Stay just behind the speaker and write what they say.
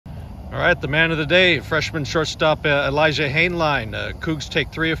All right, the man of the day, freshman shortstop Elijah Hainline. Cougs take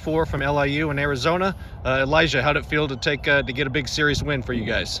 3 of 4 from LIU in Arizona. Elijah, how'd it feel to get a big series win for you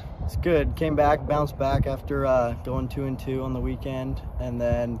guys? It's good. Came back, bounced back after going 2-2 on the weekend, and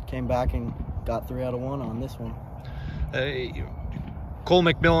then came back and got 3 out of 1 on this one. Cole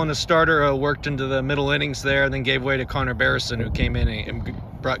McMillan, the starter, worked into the middle innings there, and then gave way to Connor Barrison, who came in and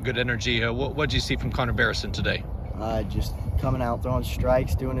brought good energy. What did you see from Connor Barrison today? Just coming out, throwing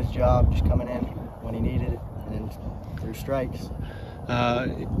strikes, doing his job, just coming in when he needed it, and threw strikes.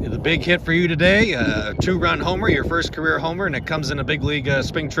 The big hit for you today, a 2-run homer, your first career homer, and it comes in a big league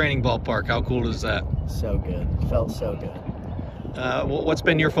spring training ballpark. How cool is that? So good. Felt so good. What's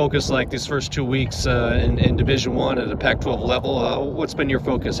been your focus like these first 2 weeks in Division I at a Pac-12 level? What's been your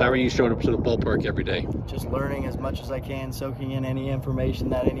focus? How are you showing up to the ballpark every day? Just learning as much as I can, soaking in any information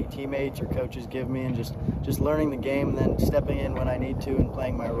that any teammates or coaches give me, and just learning the game, and then stepping in when I need to and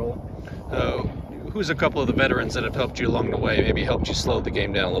playing my role. Who's a couple of the veterans that have helped you along the way, maybe helped you slow the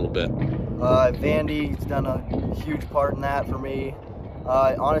game down a little bit? Vandy's done a huge part in that for me.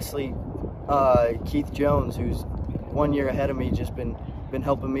 Honestly, Keith Jones, who's 1 year ahead of me, just been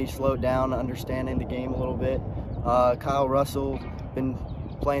helping me slow down, understanding the game a little bit. Kyle Russell been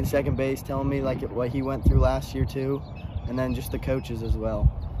playing second base, telling me what he went through last year too, and then just the coaches as well.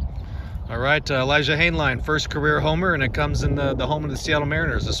 All right, Elijah Hainline, first career homer, and it comes in the home of the Seattle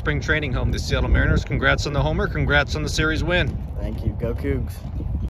Mariners, the spring training home of the Seattle Mariners. Congrats on the homer, congrats on the series win. Thank you. Go Cougs.